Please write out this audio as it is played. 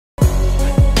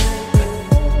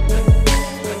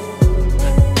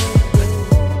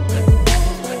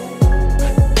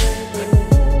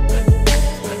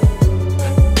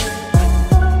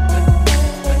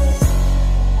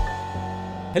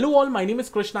all, my name is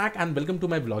Krish and welcome to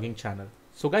my vlogging channel.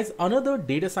 So guys, another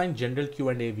data science general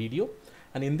Q&A video,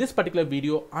 and in this particular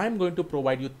video I am going to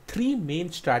provide you 3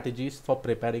 main strategies for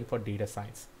preparing for data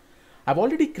science. I've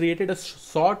already created a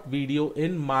short video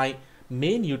in my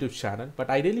main YouTube channel,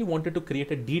 but I really wanted to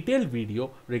create a detailed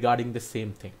video regarding the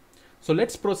same thing. So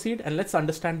let's proceed and let's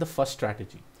understand the first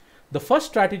strategy. The first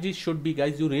strategy should be,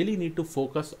 guys, you really need to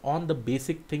focus on the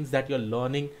basic things that you're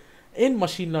learning in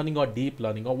machine learning or deep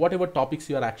learning or whatever topics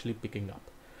you are actually picking up.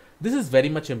 This is very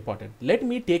much important. Let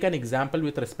me take an example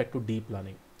with respect to deep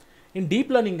learning. In deep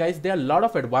learning, guys, there are a lot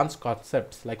of advanced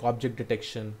concepts like object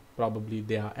detection, probably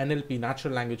there are NLP,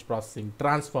 natural language processing,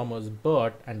 transformers,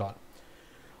 BERT and all.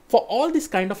 For all this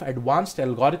kind of advanced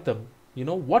algorithm, you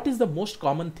know, what is the most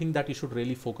common thing that you should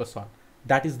really focus on?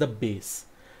 That is the base.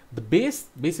 The base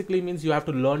basically means you have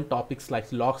to learn topics like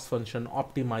logs function,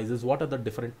 optimizers, what are the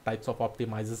different types of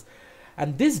optimizers.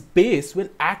 And this base will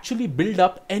actually build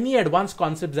up any advanced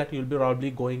concepts that you'll be probably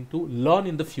going to learn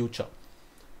in the future.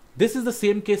 This is the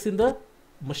same case in the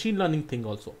machine learning thing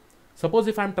also. Suppose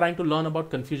if I'm trying to learn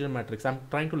about confusion metrics, I'm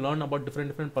trying to learn about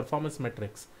different performance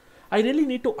metrics. I really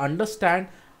need to understand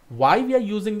why we are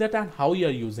using that and how we are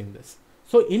using this.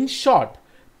 So in short,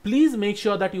 please make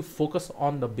sure that you focus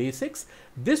on the basics.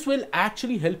 This will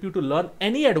actually help you to learn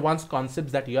any advanced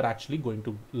concepts that you are actually going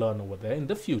to learn over there in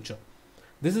the future.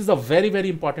 This is a very, very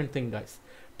important thing, guys.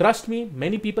 Trust me,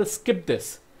 many people skip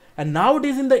this. And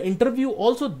nowadays in the interview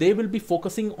also, they will be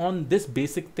focusing on this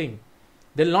basic thing.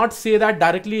 They'll not say that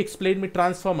directly explain me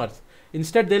transformers.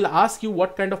 Instead, they'll ask you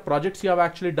what kind of projects you have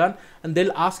actually done, and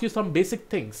they'll ask you some basic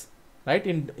things. Right?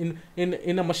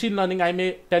 In a machine learning, I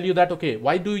may tell you that, okay,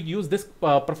 why do you use this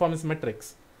performance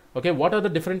metrics? Okay, what are the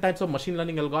different types of machine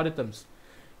learning algorithms?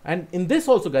 And in this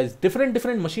also, guys,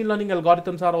 different machine learning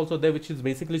algorithms are also there, which is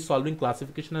basically solving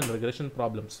classification and regression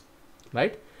problems,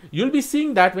 right? You'll be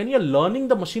seeing that when you're learning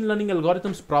the machine learning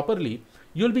algorithms properly,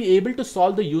 you'll be able to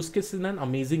solve the use case in an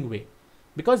amazing way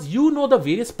because you know the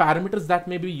various parameters that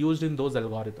may be used in those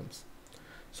algorithms.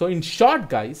 So in short,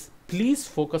 guys, please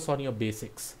focus on your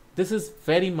basics. This is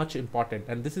very much important,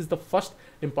 and this is the first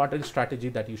important strategy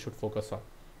that you should focus on.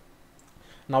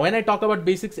 Now, when I talk about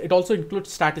basics, it also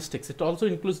includes statistics. It also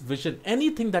includes vision,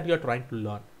 anything that you're trying to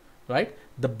learn, right?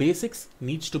 The basics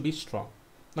needs to be strong.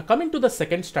 Now, coming to the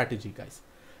second strategy, guys,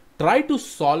 try to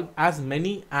solve as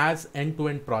many as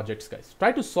end-to-end projects, guys.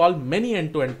 Try to solve many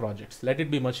end-to-end projects. Let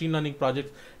it be machine learning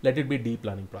projects, let it be deep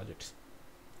learning projects.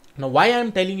 Now, why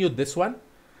I'm telling you this one?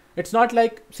 It's not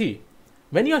like, see,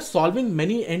 when you are solving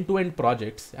many end-to-end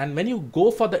projects and when you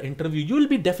go for the interview, you will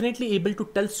be definitely able to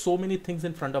tell so many things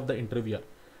in front of the interviewer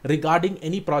regarding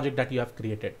any project that you have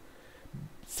created.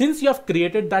 Since you have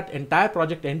created that entire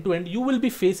project end-to-end, you will be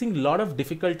facing a lot of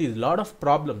difficulties, a lot of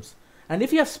problems. And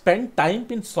if you have spent time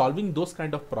in solving those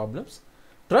kind of problems,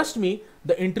 trust me,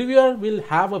 the interviewer will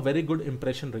have a very good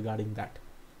impression regarding that,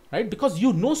 right? Because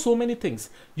you know so many things.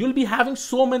 You'll be having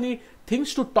so many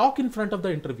things to talk in front of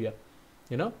the interviewer,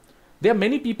 you know. There are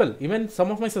many people, even some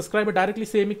of my subscribers directly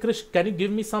say me, Krish, can you give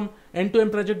me some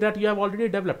end-to-end project that you have already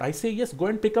developed? I say, yes, go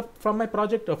and pick up from my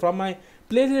project or from my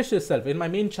playlist itself in my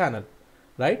main channel,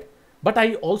 right? But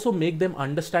I also make them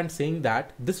understand saying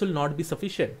that this will not be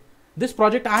sufficient. This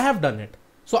project, I have done it.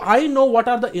 So I know what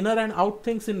are the inner and out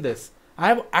things in this. I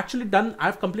have actually done, I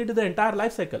have completed the entire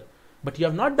life cycle, but you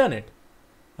have not done it,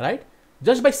 right?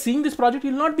 Just by seeing this project,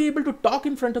 you'll not be able to talk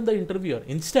in front of the interviewer.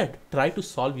 Instead, try to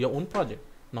solve your own project.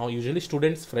 Now, usually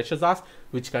students, freshers ask,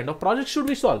 which kind of project should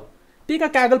we solve? Take a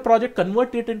Kaggle project,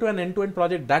 convert it into an end-to-end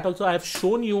project. That also I have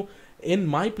shown you in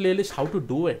my playlist how to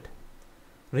do it.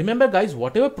 Remember, guys,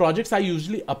 whatever projects I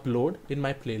usually upload in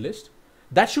my playlist,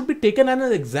 that should be taken as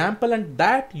an example, and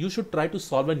that you should try to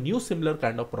solve a new similar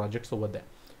kind of projects over there.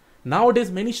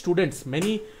 Nowadays, many students,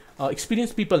 many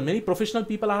experienced people, many professional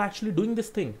people are actually doing this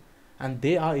thing, and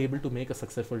they are able to make a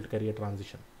successful career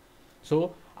transition.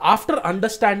 So after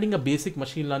understanding a basic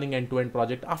machine learning end-to-end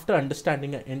project, after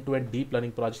understanding an end-to-end deep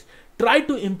learning project, try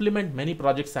to implement many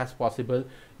projects as possible.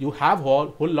 You have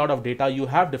whole lot of data, you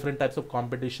have different types of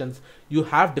competitions, you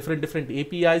have different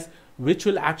APIs, which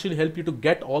will actually help you to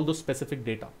get all those specific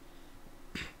data.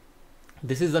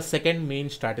 This is the second main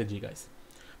strategy, guys.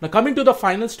 Now coming to the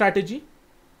final strategy,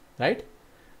 right?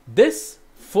 This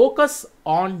focus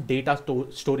on data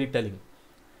storytelling.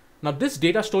 Now this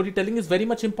data storytelling is very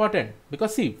much important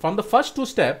because see, from the first 2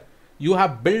 steps, you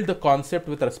have built the concept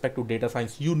with respect to data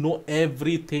science. You know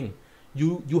everything.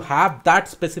 You have that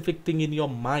specific thing in your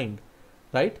mind,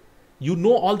 right? You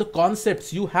know all the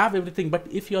concepts, you have everything, but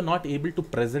if you're not able to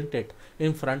present it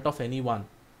in front of anyone,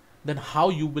 then how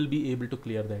you will be able to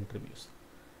clear the interviews?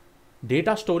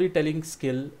 data storytelling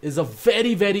skill is a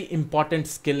very, very important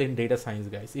skill in data science,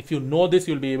 guys. If you know this,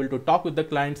 you'll be able to talk with the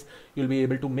clients, you'll be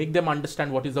able to make them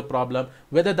understand what is the problem,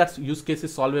 whether that use case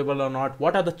is solvable or not,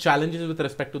 what are the challenges with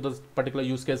respect to this particular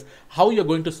use case, how you're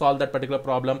going to solve that particular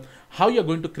problem, how you're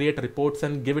going to create reports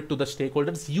and give it to the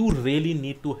stakeholders. You really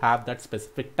need to have that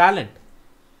specific talent.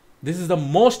 This is the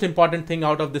most important thing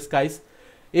out of this, guys.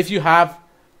 If you have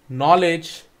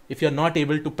knowledge, if you're not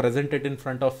able to present it in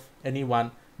front of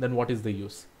anyone, then what is the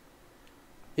use?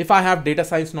 If I have data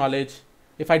science knowledge,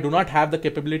 if I do not have the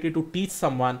capability to teach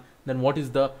someone, then what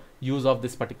is the use of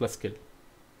this particular skill,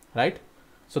 right?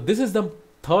 So this is the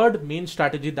third main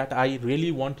strategy that I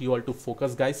really want you all to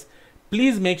focus, guys.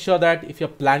 Please make sure that if you're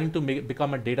planning to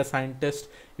become a data scientist,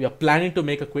 you're planning to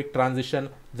make a quick transition,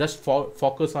 just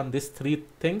focus on these three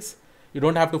things. You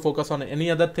don't have to focus on any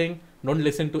other thing. Don't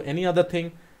listen to any other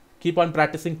thing. Keep on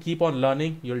practicing, keep on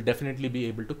learning. You'll definitely be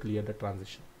able to clear the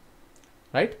transition.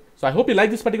 Right? So I hope you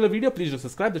like this particular video. Please do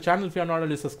subscribe the channel if you are not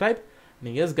already subscribed.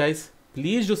 And yes, guys,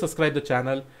 please do subscribe the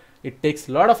channel. It takes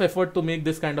a lot of effort to make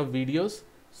this kind of videos.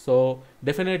 So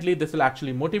definitely this will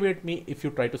actually motivate me if you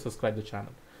try to subscribe the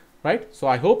channel. Right? So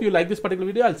I hope you like this particular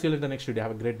video. I'll see you in the next video.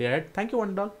 Have a great day ahead. Thank you, one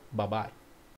and all. Bye-bye.